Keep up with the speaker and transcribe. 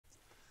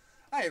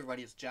Hi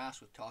everybody, it's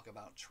Josh with Talk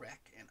About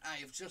Trek, and I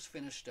have just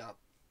finished up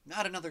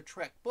not another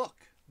Trek book,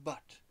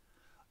 but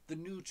the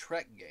new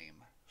Trek game,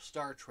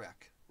 Star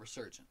Trek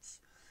Resurgence.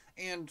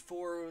 And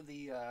for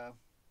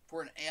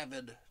an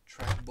avid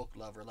Trek book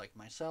lover like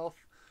myself,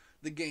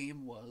 the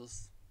game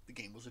was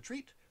a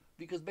treat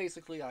because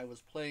basically I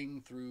was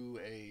playing through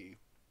a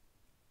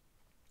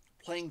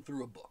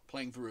book,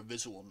 playing through a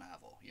visual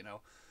novel.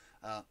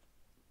 Uh,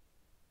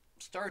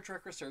 Star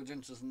Trek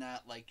Resurgence is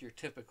not like your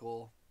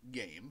typical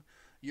game.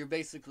 You're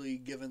basically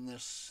given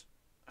this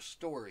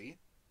story,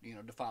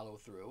 to follow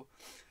through,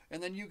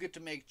 and then you get to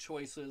make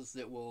choices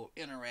that will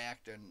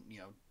interact and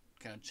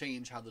kind of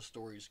change how the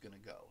story's going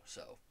to go.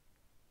 So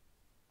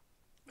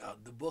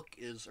the book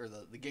is, or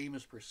the game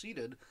is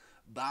preceded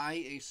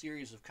by a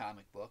series of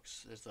comic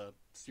books. It's a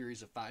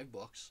series of 5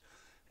 books,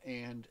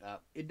 and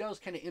it does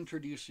kind of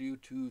introduce you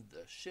to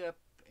the ship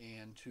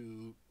and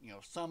to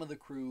some of the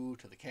crew,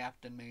 to the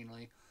captain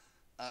mainly.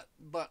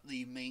 But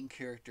the main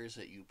characters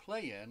that you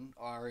play in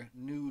are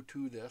new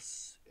to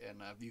this,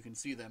 and you can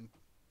see them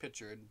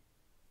pictured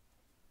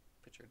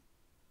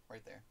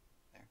right there,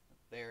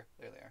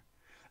 there.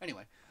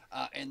 Anyway,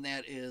 and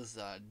that is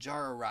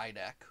Jara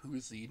Rydek,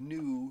 who's the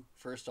new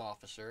first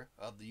officer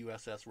of the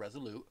USS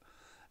Resolute,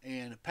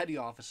 and Petty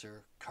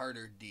Officer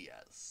Carter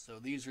Diaz. So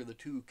these are the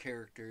two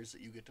characters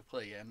that you get to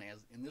play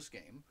as in this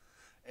game,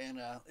 and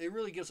it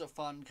really gives a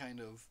fun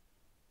kind of,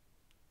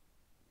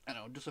 I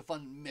don't know, just a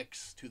fun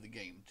mix to the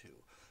game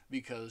too,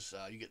 because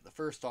you get the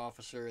first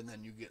officer and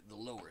then you get the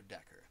lower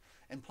decker.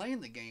 And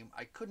playing the game,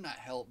 I could not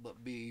help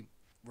but be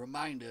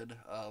reminded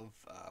of,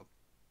 oh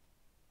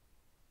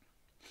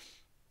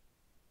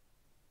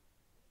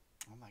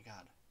my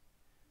god,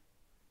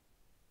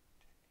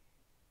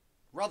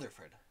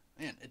 Rutherford.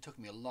 Man, it took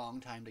me a long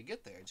time to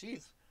get there.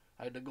 Jeez,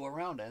 I had to go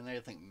around it, and I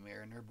think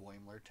Mariner,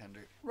 Boimler,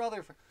 Tender,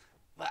 Rutherford.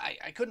 But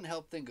I couldn't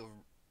help think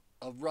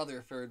of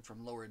Rutherford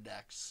from Lower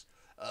Decks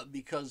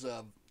because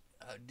of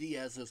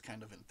Diaz's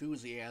kind of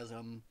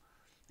enthusiasm.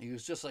 He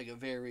was just like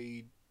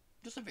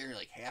just a very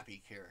like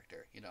happy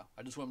character.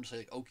 I just want him to say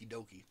like okie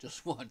dokie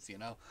just once.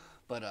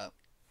 But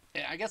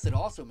I guess it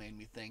also made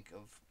me think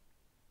of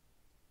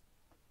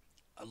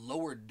a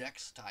Lower Deck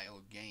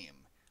style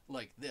game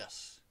like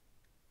this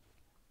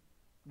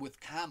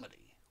with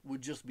comedy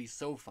would just be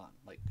so fun.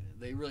 Like,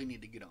 they really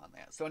need to get on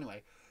that. So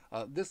anyway,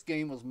 this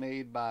game was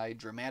made by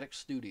Dramatic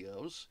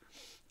Studios,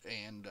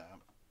 and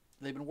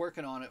they've been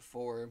working on it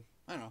for,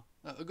 I don't know,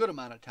 a good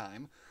amount of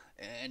time,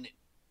 and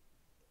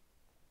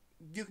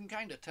you can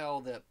kind of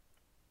tell that,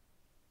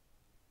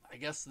 I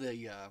guess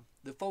the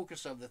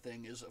focus of the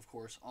thing is, of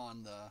course,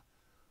 on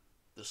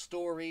the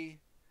story,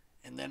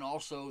 and then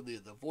also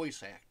the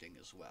voice acting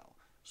as well.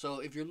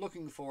 So if you're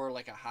looking for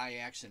like a high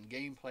action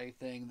gameplay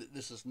thing,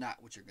 this is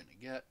not what you're going to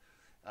get.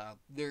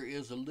 There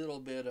is a little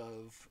bit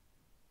of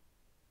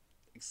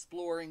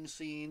exploring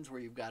scenes where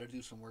you've got to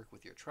do some work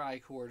with your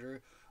tricorder.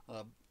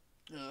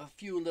 A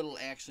few little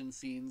action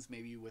scenes,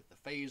 maybe with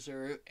the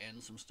phaser,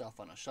 and some stuff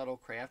on a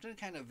shuttlecraft, and it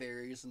kind of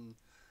varies. And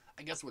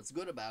I guess what's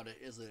good about it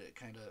is that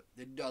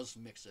it does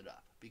mix it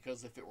up.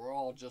 Because if it were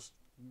all just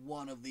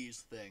one of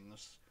these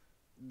things,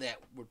 that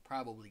would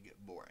probably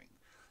get boring.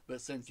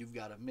 But since you've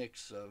got a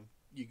mix of,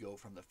 you go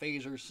from the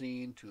phaser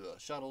scene to a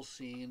shuttle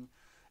scene,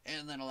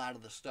 and then a lot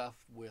of the stuff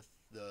with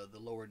the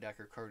lower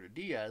decker Carter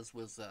Diaz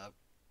was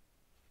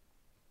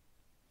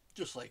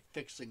just like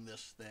fixing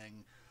this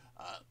thing,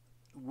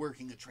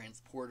 working the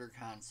transporter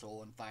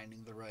console and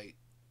finding the right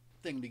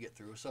thing to get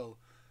through. So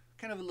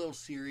kind of a little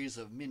series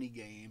of mini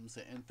games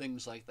and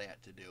things like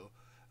that to do.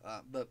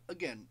 But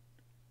again,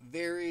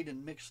 varied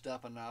and mixed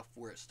up enough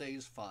where it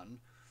stays fun.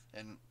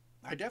 And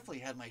I definitely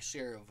had my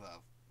share of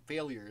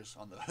failures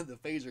on the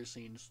phaser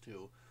scenes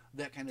too.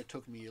 That kind of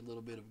took me a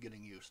little bit of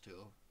getting used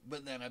to.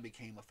 But then I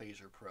became a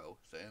phaser pro,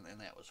 and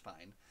that was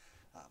fine.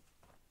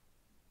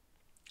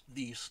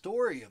 The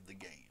story of the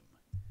game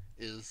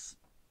is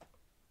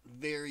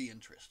very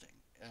interesting.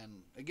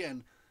 And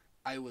again,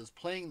 I was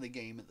playing the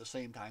game at the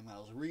same time I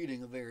was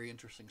reading a very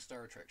interesting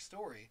Star Trek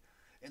story,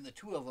 and the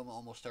two of them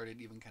almost started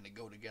to even kind of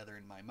go together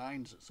in my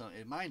mind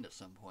at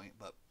some point.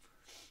 But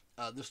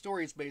the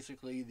story is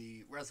basically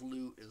the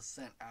Resolute is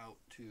sent out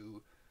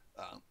to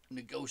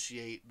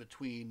negotiate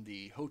between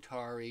the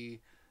Hotari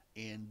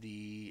and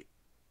the,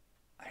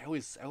 I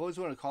always want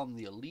to call them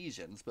the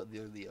Elysians, but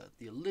they're the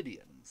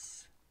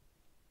Elydians.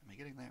 Am I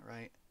getting that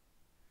right?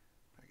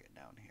 Better get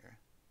down here.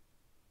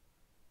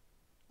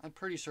 I'm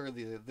pretty sure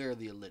they're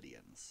the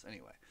Elydians.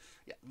 Anyway,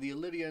 yeah, the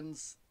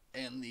Elydians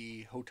and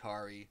the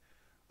Hotari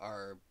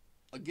are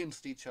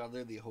against each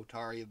other. The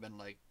Hotari have been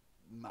like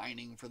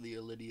mining for the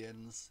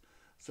Elydians,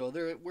 so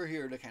we're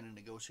here to kind of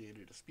negotiate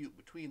a dispute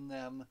between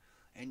them,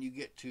 and you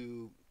get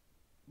to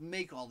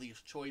make all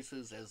these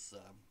choices as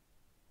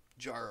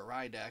Jara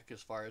Rydek,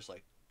 as far as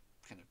like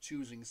kind of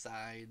choosing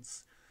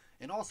sides,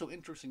 and also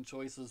interesting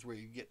choices where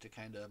you get to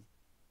kind of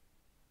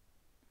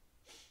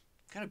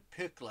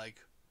pick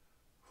like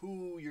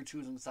who you're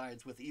choosing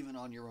sides with, even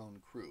on your own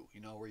crew.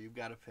 Where you've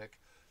got to pick,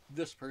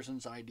 this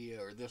person's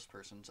idea or this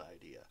person's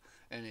idea.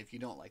 And if you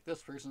don't like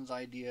this person's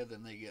idea,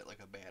 then they get like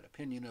a bad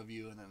opinion of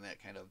you, and then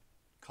that kind of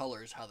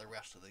colors how the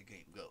rest of the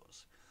game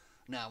goes.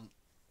 Now,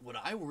 what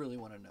I really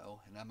want to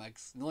know, and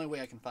the only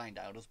way I can find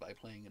out is by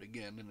playing it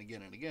again and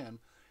again and again,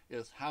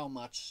 is how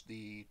much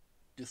the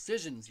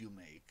decisions you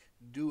make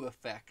do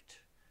affect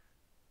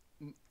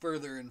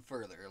further and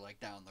further, like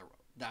down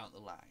the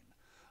line.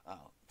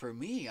 For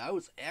me, I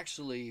was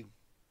actually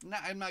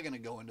I'm not going to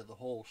go into the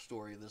whole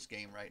story of this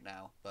game right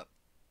now, but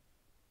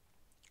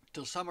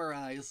to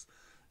summarize,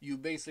 you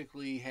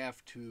basically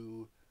have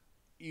to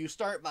you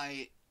start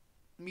by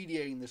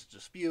mediating this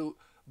dispute,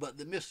 but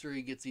the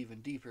mystery gets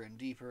even deeper and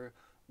deeper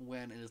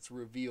when it's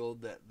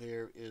revealed that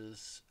there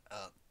is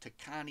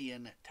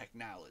Tacanian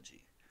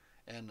technology.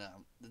 And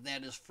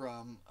that is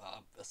from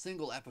a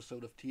single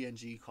episode of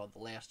TNG called The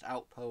Last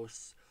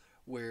Outposts,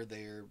 where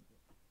they're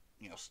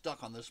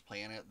stuck on this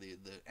planet. The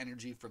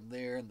energy from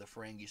there and the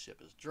Ferengi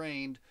ship is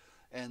drained,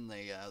 and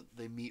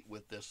they meet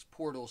with this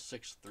Portal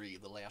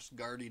 6-3, the last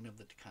guardian of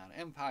the Takan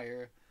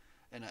Empire.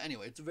 And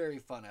anyway, it's a very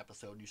fun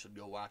episode. You should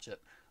go watch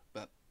it.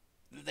 But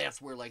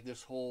that's where like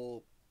this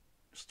whole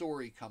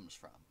story comes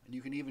from, and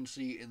you can even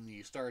see in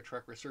the Star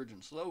Trek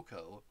Resurgence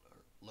logo,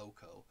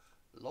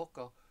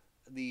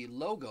 the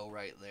logo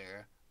right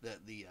there,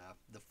 that the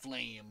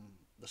flame,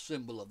 the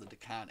symbol of the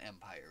Takan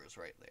Empire, is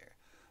right there.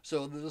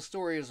 So the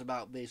story is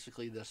about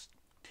basically this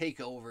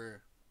takeover,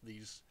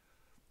 these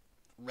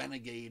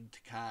renegade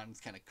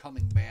Takans kind of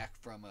coming back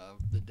from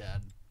the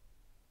dead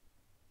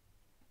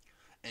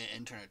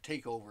and trying to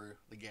take over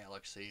the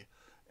galaxy.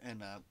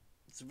 And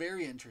it's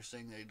very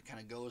interesting. It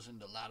kind of goes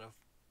into a lot of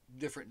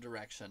different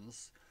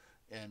directions.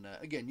 And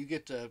again, you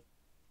get to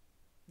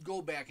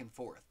go back and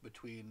forth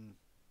between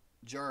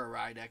Jara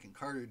Rydek and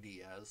Carter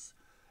Diaz,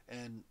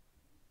 and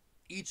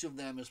each of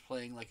them is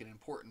playing like an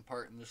important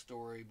part in the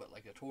story, but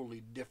like a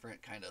totally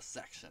different kind of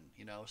section,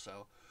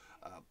 So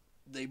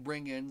they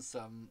bring in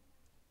some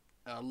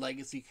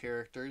legacy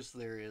characters.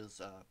 There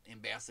is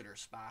Ambassador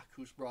Spock,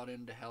 who's brought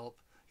in to help.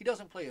 He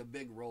doesn't play a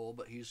big role,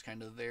 but he's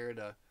kind of there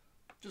to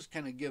just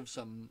kind of give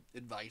some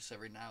advice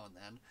every now and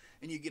then.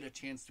 And you get a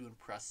chance to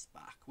impress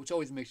Spock, which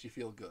always makes you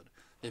feel good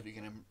if you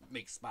can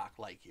make Spock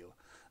like you.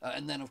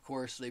 And then, of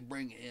course, they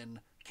bring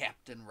in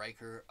Captain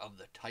Riker of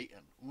the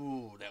Titan.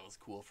 Ooh, that was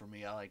cool for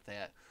me. I like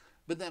that.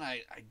 But then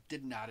I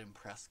did not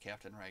impress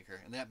Captain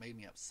Riker, and that made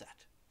me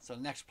upset. So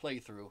next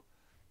playthrough,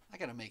 I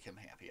got to make him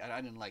happy.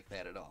 I didn't like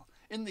that at all.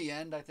 In the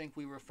end, I think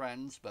we were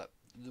friends, but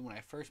when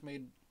I first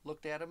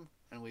looked at him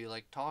and we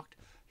like talked,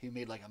 he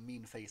made like a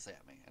mean face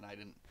at me, and I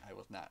didn't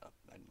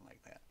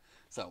like that.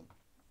 So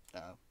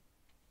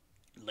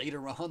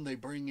later on, they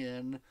bring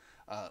in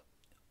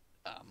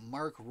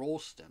Mark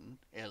Rolston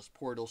as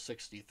Portal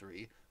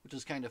 63, which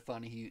is kind of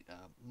funny.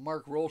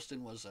 Mark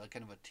Rolston was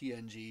kind of a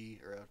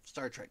TNG or a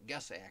Star Trek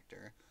guest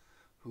actor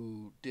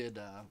who did,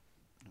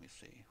 let me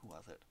see, who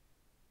was it?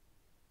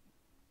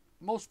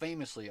 Most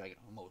famously,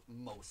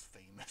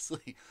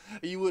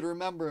 you would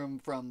remember him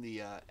from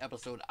the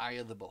episode Eye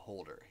of the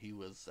Beholder. He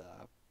was,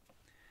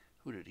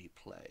 who did he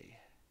play?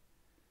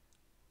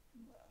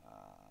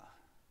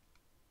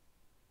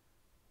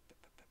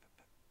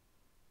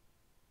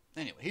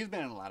 Anyway, he's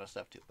been in a lot of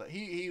stuff too. But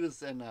he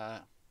was in,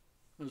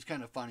 it was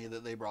kind of funny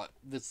that they brought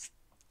this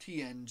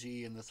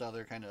TNG and this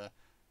other kind of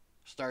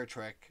Star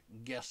Trek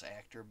guest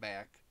actor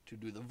back to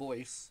do the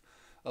voice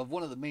of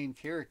one of the main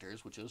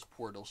characters, which is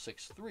Portal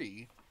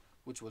 6-3,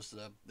 which was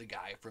the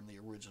guy from the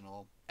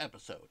original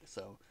episode.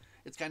 So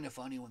it's kind of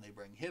funny when they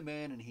bring him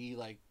in and he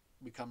like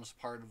becomes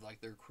part of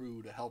like their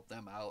crew to help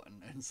them out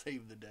and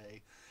save the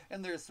day.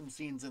 And there's some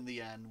scenes in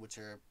the end which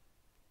are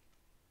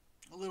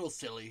a little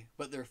silly,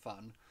 but they're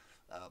fun.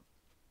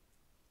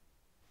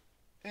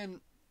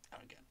 And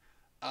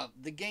again,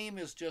 the game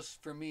is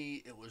just, for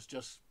me, it was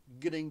just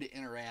getting to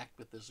interact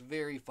with this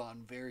very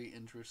fun, very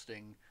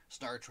interesting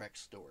Star Trek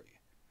story.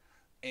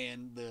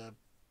 And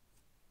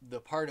the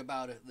part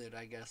about it that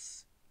I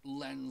guess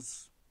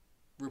lends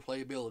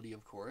replayability,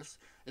 of course,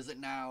 is that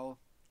now,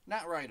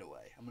 not right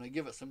away, I'm going to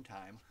give it some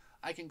time,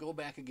 I can go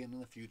back again in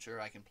the future,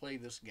 I can play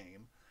this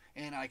game,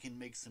 and I can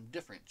make some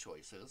different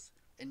choices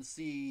and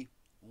see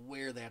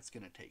where that's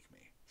going to take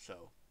me.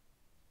 So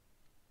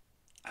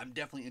I'm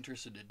definitely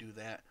interested to do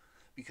that,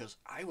 because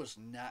I was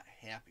not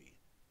happy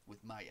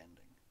with my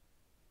ending,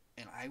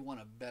 and I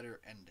want a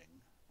better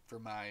ending for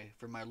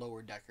my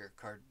lower decker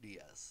Carter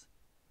Diaz.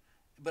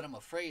 But I'm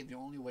afraid the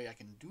only way I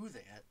can do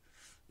that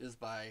is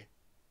by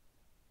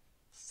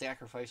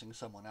sacrificing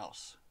someone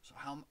else. So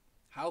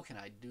how can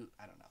I do?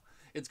 I don't know.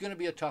 It's going to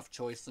be a tough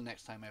choice the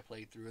next time I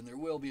play through, and there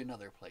will be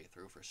another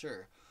playthrough for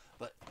sure.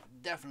 But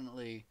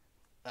definitely,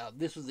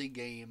 this is a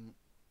game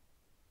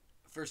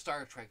for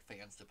Star Trek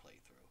fans to play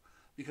through,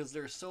 because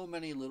there's so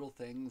many little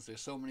things.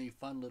 There's so many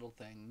fun little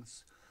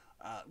things,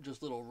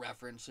 just little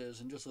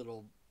references and just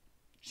little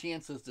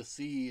chances to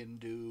see and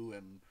do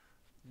and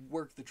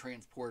work the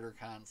transporter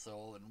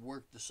console and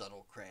work the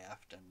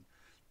shuttlecraft,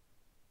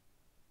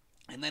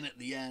 and then at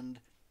the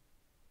end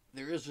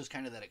there is just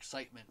kind of that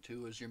excitement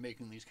too, as you're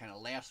making these kind of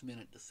last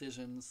minute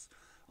decisions.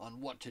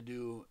 on what to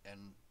do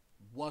and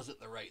was it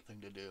the right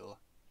thing to do.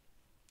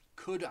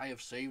 Could I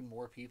have saved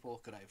more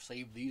people? Could I have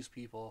saved these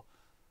people?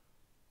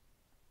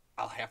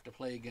 I'll have to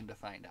play again to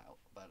find out.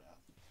 But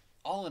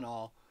all in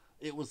all,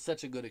 it was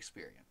such a good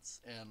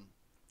experience. And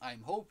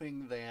I'm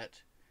hoping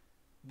that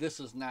this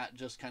is not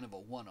just kind of a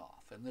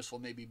one-off. And this will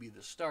maybe be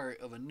the start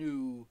of a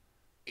new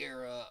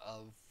era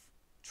of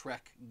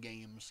Trek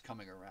games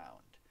coming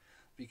around.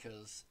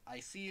 Because I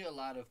see a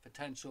lot of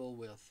potential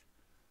with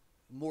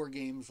more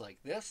games like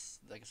this.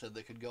 Like I said,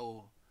 they could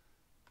go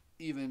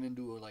even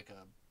into like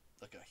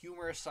a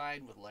humorous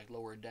side with like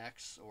Lower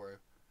Decks, or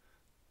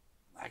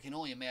I can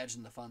only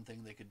imagine the fun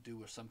thing they could do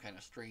with some kind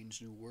of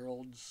Strange New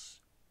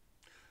Worlds.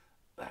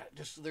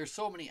 Just there's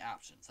so many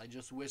options. I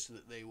just wish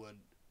that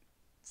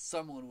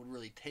someone would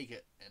really take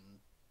it, and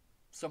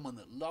someone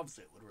that loves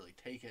it would really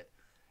take it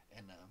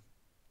and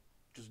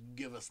just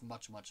give us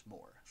much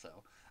more.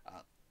 So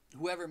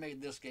whoever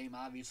made this game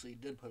obviously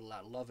did put a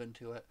lot of love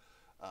into it.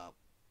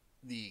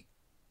 The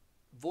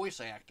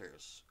voice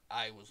actors,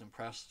 I was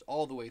impressed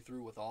all the way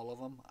through with all of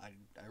them. I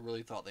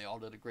really thought they all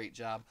did a great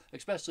job,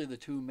 especially the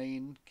two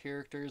main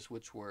characters,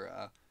 which were,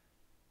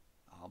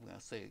 I'm going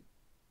to say,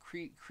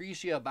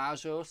 Cretia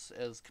Bajos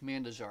as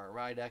Commander Zara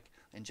Rydek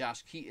and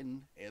Josh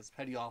Keaton as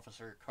Petty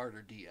Officer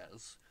Carter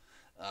Diaz.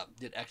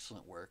 Did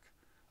excellent work.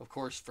 Of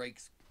course,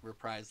 Frakes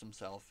reprised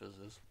himself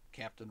as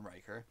Captain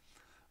Riker.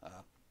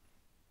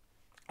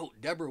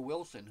 Deborah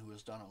Wilson, who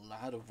has done a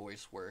lot of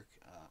voice work,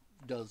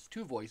 does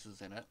two voices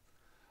in it,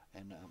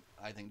 and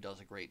I think does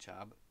a great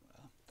job.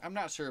 I'm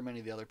not sure of many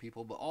of the other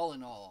people, but all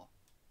in all,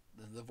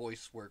 the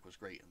voice work was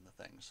great in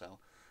the thing. So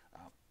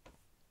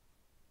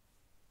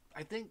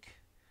I think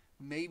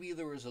maybe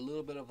there was a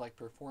little bit of like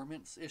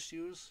performance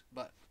issues,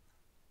 but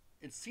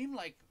it seemed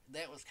like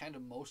that was kind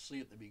of mostly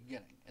at the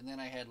beginning. And then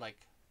I had like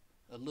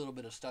a little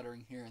bit of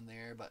stuttering here and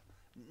there, but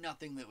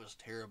nothing that was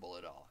terrible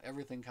at all.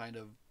 Everything kind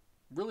of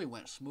really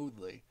went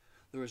smoothly.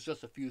 There was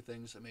just a few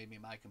things that maybe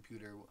my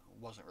computer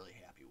wasn't really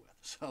happy with.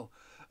 So,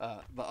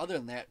 but other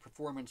than that,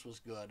 performance was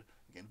good.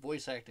 Again,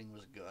 voice acting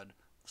was good.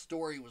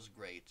 Story was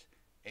great.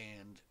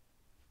 And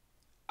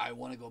I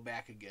want to go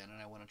back again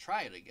and I want to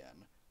try it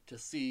again to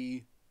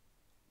see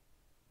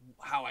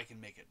how I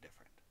can make it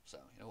different. So,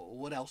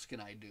 what else can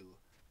I do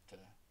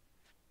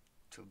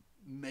to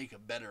make a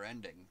better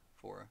ending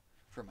for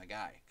my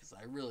guy? Because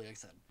I really, like I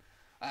said,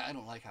 I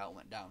don't like how it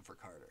went down for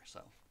Carter.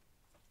 So,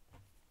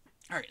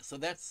 all right, so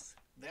that's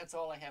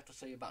all I have to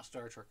say about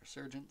Star Trek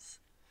Resurgence.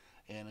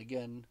 And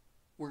again,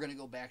 we're going to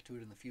go back to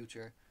it in the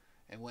future.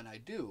 And when I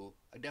do,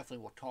 I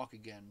definitely will talk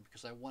again,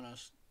 because I want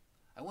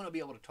to be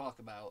able to talk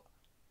about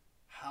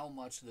how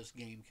much this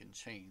game can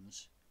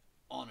change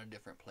on a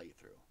different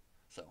playthrough.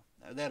 So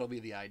that'll be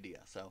the idea.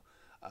 So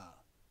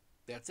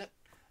that's it.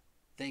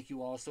 Thank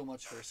you all so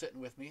much for sitting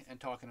with me and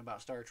talking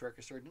about Star Trek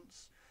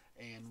Resurgence.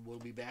 And we'll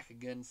be back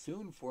again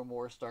soon for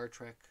more Star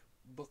Trek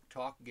book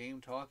talk,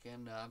 game talk,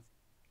 and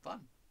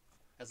fun.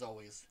 As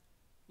always,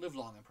 live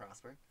long and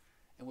prosper.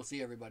 And we'll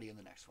see everybody in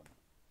the next one.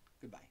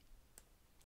 Goodbye.